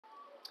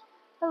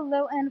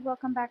Hello and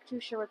welcome back to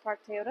Sherwood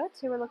Park Toyota.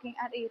 Today we're looking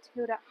at a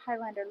Toyota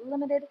Highlander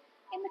Limited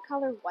in the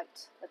color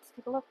white. Let's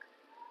take a look.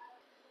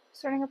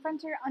 Starting up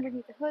front here,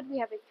 underneath the hood, we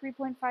have a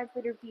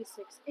 3.5-liter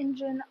V6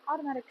 engine,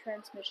 automatic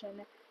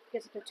transmission,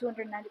 gets up to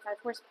 295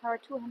 horsepower,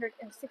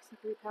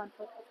 263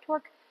 pound-foot of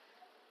torque,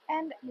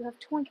 and you have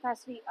towing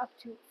capacity up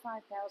to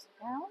 5,000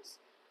 pounds.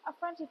 Up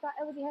front, you've got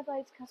LED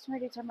headlights, custom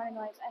daytime running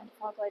lights, and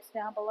fog lights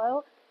down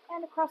below.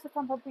 And across the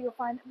front bumper, you'll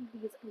find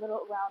these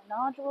little round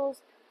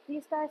nodules.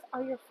 These guys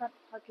are your front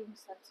parking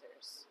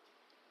sensors.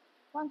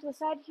 Along to the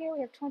side here,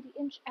 we have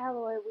 20-inch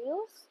alloy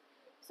wheels.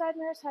 Side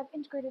mirrors have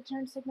integrated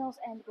turn signals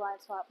and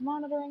blind spot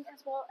monitoring,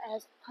 as well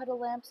as puddle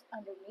lamps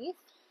underneath.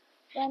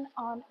 Then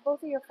on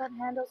both of your front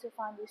handles, you'll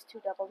find these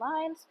two double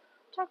lines.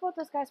 We'll talk about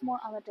those guys more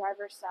on the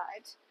driver's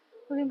side.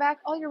 Moving back,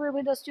 all your rear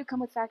windows do come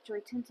with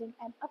factory tinting,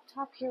 and up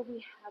top here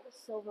we have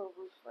silver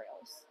roof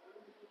rails.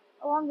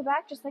 Along the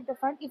back, just like the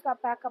front, you've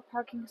got backup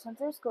parking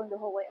sensors going the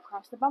whole way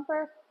across the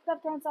bumper.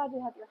 Left-hand side,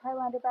 you have your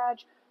Highlander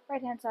badge.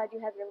 Right-hand side, you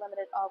have your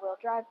limited all-wheel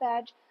drive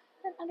badge.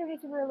 Then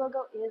underneath the rear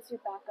logo is your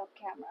backup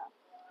camera.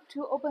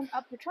 To open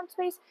up your trunk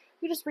space,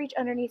 you just reach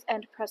underneath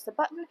and press the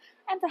button,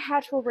 and the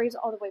hatch will raise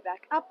all the way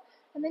back up.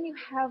 And then you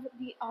have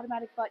the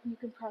automatic button you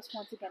can press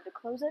once again to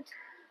close it.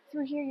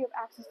 Through here, you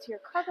have access to your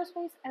cargo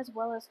space as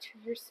well as to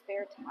your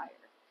spare tire.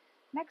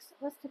 Next,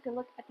 let's take a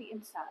look at the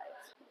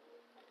insides.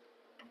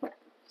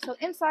 So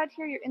inside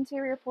here, your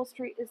interior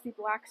upholstery is the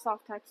black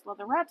soft-touch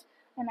leatherette,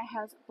 and it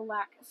has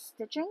black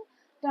stitching.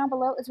 Down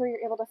below is where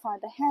you're able to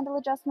find the handle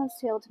adjustments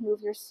to be able to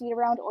move your seat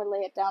around or lay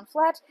it down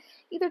flat,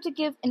 either to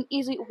give an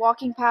easy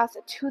walking path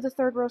to the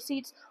third row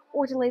seats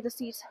or to lay the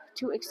seats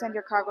to extend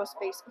your cargo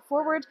space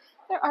forward.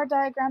 There are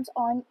diagrams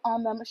on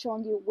them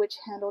showing you which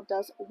handle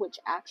does which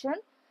action.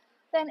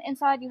 Then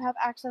inside you have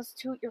access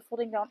to your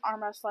folding down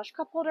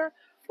armrest/cup holder,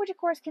 which of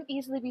course can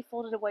easily be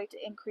folded away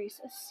to increase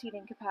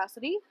seating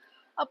capacity.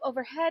 Up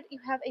overhead, you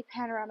have a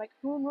panoramic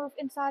moonroof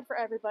inside for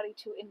everybody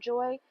to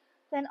enjoy.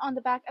 Then on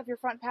the back of your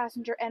front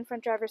passenger and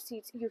front driver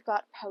seats, you've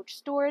got pouch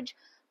storage.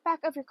 Back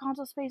of your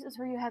console space is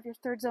where you have your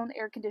third zone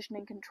air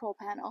conditioning control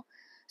panel.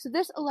 So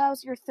this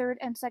allows your third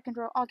and second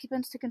row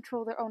occupants to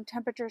control their own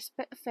temperature,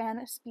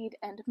 fan, speed,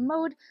 and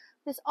mode.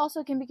 This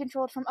also can be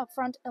controlled from up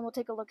front, and we'll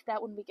take a look at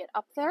that when we get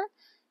up there.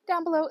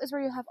 Down below is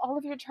where you have all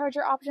of your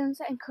charger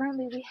options, and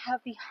currently we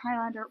have the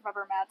Highlander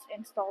rubber mats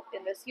installed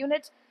in this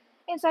unit.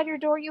 Inside your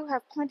door, you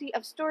have plenty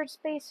of storage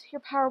space, your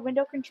power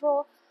window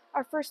control.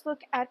 Our first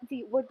look at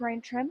the wood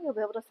grain trim, you'll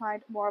be able to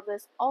find more of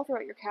this all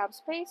throughout your cab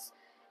space,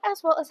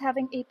 as well as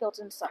having a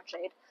built-in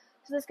sunshade.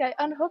 So this guy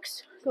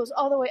unhooks, goes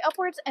all the way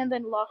upwards, and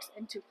then locks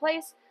into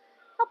place,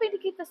 helping to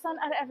keep the sun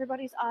out of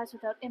everybody's eyes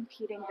without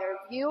impeding their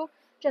view.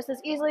 Just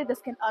as easily,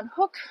 this can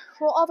unhook,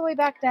 roll all the way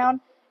back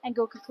down, and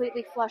go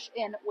completely flush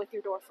in with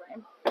your door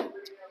frame.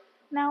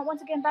 Now,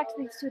 once again, back to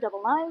these two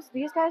double lines.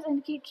 These guys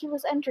indicate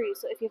keyless entry,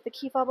 so if you have the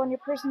key fob on your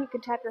person, you can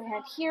tap your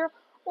hand here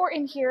or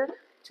in here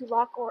to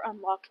lock or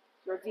unlock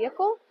your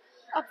vehicle.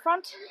 Up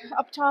front,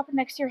 up top,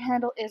 next to your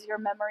handle is your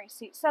memory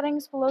seat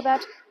settings. Below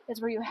that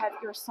is where you have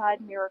your side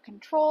mirror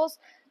controls.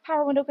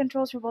 Power window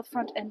controls for both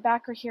front and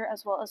back are here,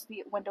 as well as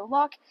the window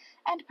lock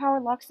and power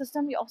lock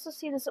system. You also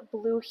see this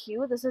blue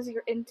hue. This is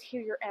your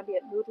interior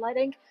ambient mood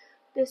lighting.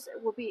 This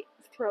will be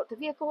throughout the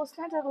vehicle. It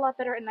stands out a lot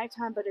better at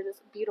nighttime, but it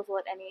is beautiful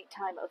at any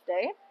time of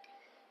day.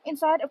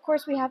 Inside, of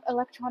course, we have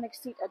electronic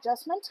seat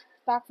adjustment,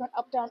 back, front,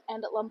 up, down,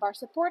 and lumbar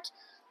support.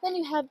 Then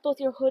you have both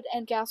your hood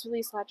and gas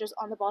release latches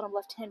on the bottom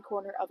left-hand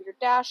corner of your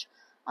dash.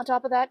 On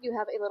top of that, you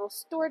have a little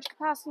storage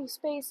capacity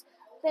space.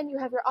 Then you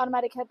have your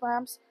automatic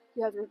headlamps.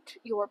 You have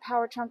your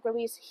power trunk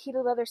release,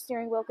 heated leather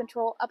steering wheel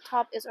control. Up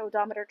top is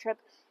odometer trip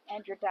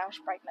and your dash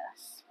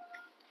brightness.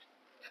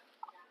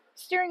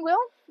 Steering wheel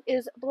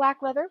is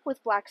black leather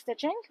with black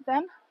stitching.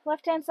 Then,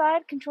 left-hand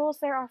side, controls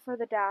there are for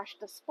the dash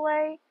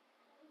display.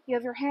 You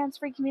have your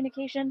hands-free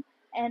communication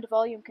and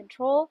volume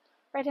control.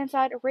 Right-hand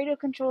side, radio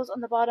controls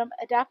on the bottom,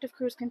 adaptive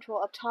cruise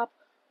control up top,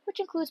 which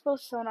includes both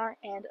sonar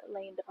and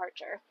lane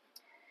departure.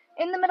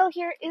 In the middle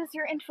here is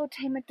your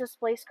infotainment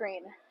display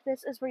screen.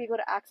 This is where you go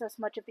to access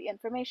much of the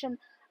information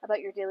about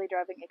your daily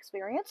driving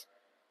experience.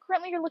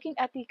 Currently, you're looking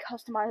at the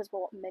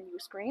customizable menu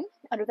screen.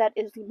 Under that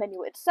is the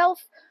menu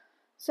itself.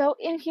 So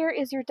in here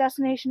is your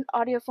destination,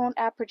 audio phone,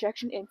 app,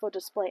 projection, info,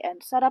 display,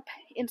 and setup.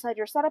 Inside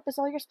your setup is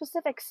all your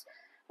specifics.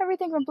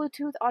 Everything from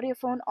Bluetooth, audio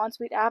phone,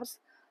 on-suite apps,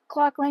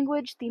 clock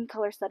language, theme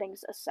color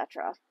settings,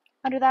 etc.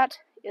 Under that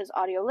is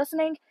audio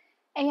listening,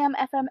 AM,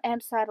 FM,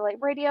 and satellite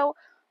radio,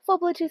 full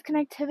Bluetooth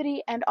connectivity,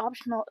 and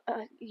optional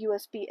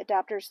USB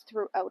adapters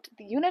throughout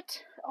the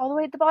unit. All the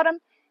way at the bottom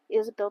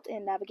is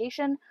built-in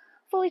navigation,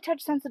 fully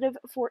touch-sensitive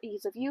for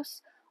ease of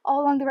use.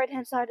 All along the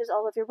right-hand side is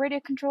all of your radio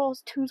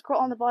controls, tune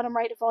scroll on the bottom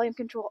right, volume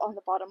control on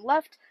the bottom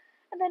left,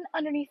 and then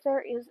underneath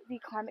there is the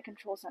climate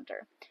control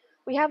center.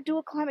 We have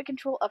dual climate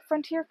control up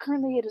front here.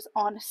 Currently it is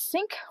on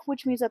sync,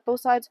 which means that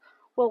both sides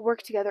will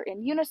work together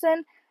in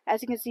unison.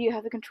 As you can see, you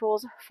have the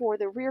controls for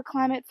the rear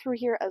climate through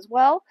here as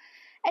well,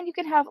 and you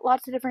can have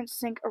lots of different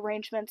sync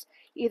arrangements,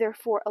 either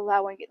for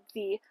allowing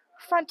the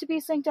front to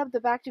be synced up, the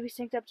back to be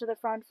synced up to the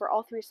front for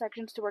all three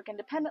sections to work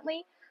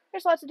independently.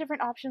 There's lots of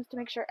different options to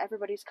make sure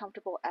everybody's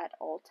comfortable at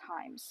all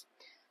times.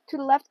 To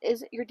the left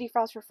is your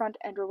defrost for front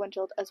and rear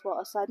windshield as well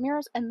as side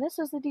mirrors, and this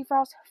is the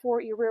defrost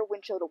for your rear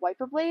windshield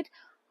wiper blade,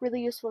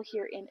 really useful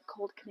here in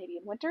cold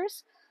Canadian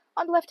winters.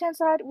 On the left-hand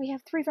side, we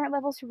have three vent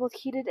levels for both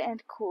heated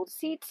and cooled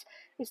seats.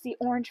 It's the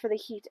orange for the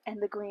heat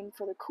and the green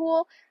for the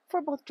cool for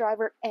both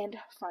driver and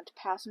front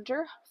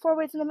passenger. Four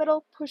ways in the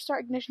middle, push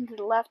start ignition to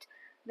the left.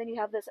 Then you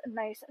have this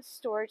nice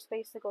storage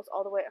space that goes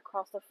all the way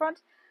across the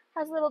front.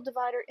 Has a little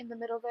divider in the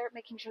middle there,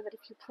 making sure that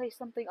if you place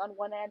something on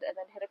one end and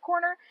then hit a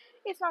corner,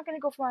 it's not going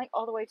to go flying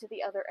all the way to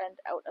the other end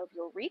out of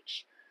your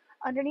reach.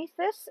 Underneath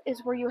this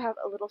is where you have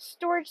a little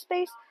storage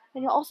space,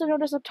 and you'll also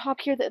notice up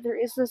top here that there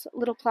is this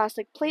little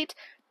plastic plate.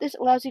 This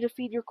allows you to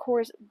feed your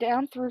cores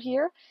down through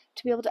here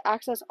to be able to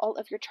access all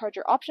of your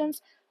charger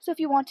options. So if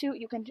you want to,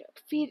 you can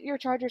feed your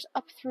chargers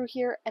up through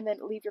here and then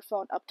leave your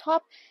phone up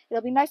top.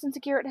 It'll be nice and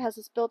secure. It has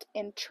this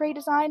built-in tray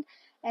design,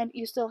 and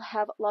you still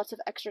have lots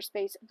of extra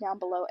space down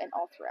below and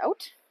all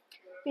throughout.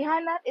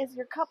 Behind that is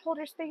your cup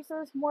holder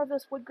spaces, more of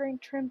this wood grain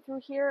trim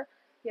through here.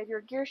 You have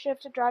your gear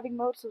shift driving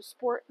mode, so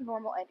sport,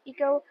 normal, and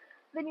eco.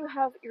 Then you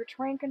have your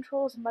terrain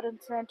controls, mud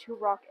and sand to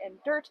rock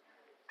and dirt,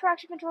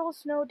 traction controls,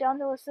 snow,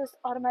 downhill assist,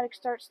 automatic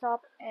start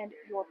stop, and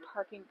your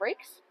parking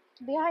brakes.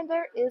 Behind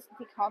there is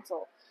the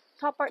console.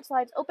 Top part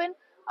slides open.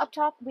 Up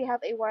top we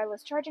have a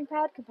wireless charging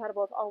pad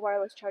compatible with all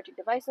wireless charging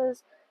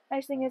devices.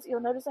 Nice thing is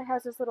you'll notice it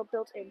has this little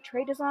built-in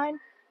tray design.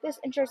 This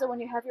ensures that when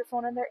you have your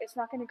phone in there, it's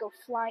not going to go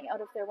flying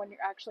out of there when you're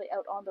actually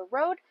out on the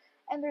road.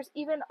 And there's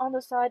even on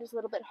the side, it's a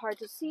little bit hard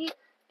to see,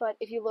 but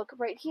if you look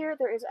right here,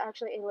 there is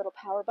actually a little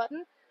power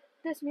button.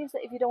 This means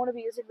that if you don't want to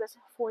be using this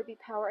for the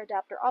power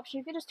adapter option,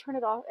 you can just turn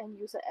it off and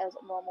use it as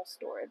normal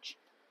storage.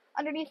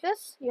 Underneath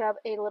this, you have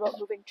a little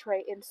moving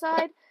tray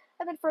inside,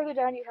 and then further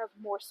down you have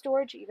more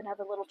storage. You even have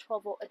a little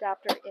 12-volt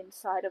adapter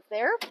inside of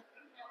there.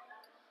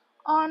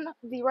 On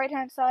the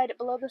right-hand side,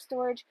 below the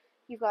storage,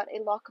 you've got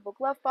a lockable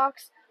glove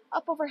box.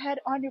 Up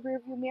overhead on your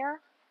rearview mirror,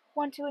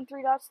 1, 2, and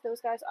 3 dots,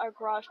 those guys are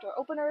garage door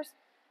openers.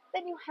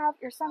 Then you have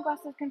your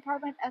sunglasses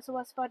compartment,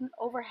 SOS button,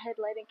 overhead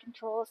lighting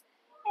controls,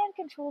 and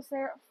controls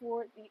there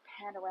for the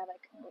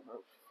panoramic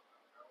moonroof.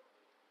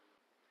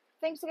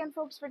 Thanks again,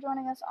 folks, for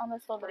joining us on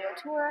this little video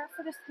tour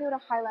for this Toyota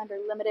Highlander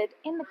Limited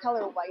in the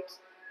color white.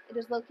 It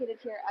is located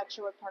here at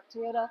Sherwood Park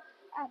Toyota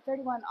at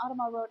 31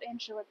 Ottawa Road in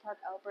Sherwood Park,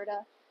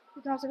 Alberta.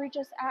 You can also reach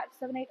us at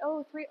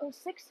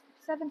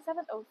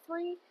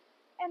 780-306-7703.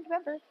 And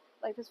remember,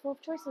 life is full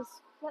of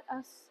choices. Let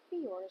us be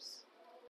yours.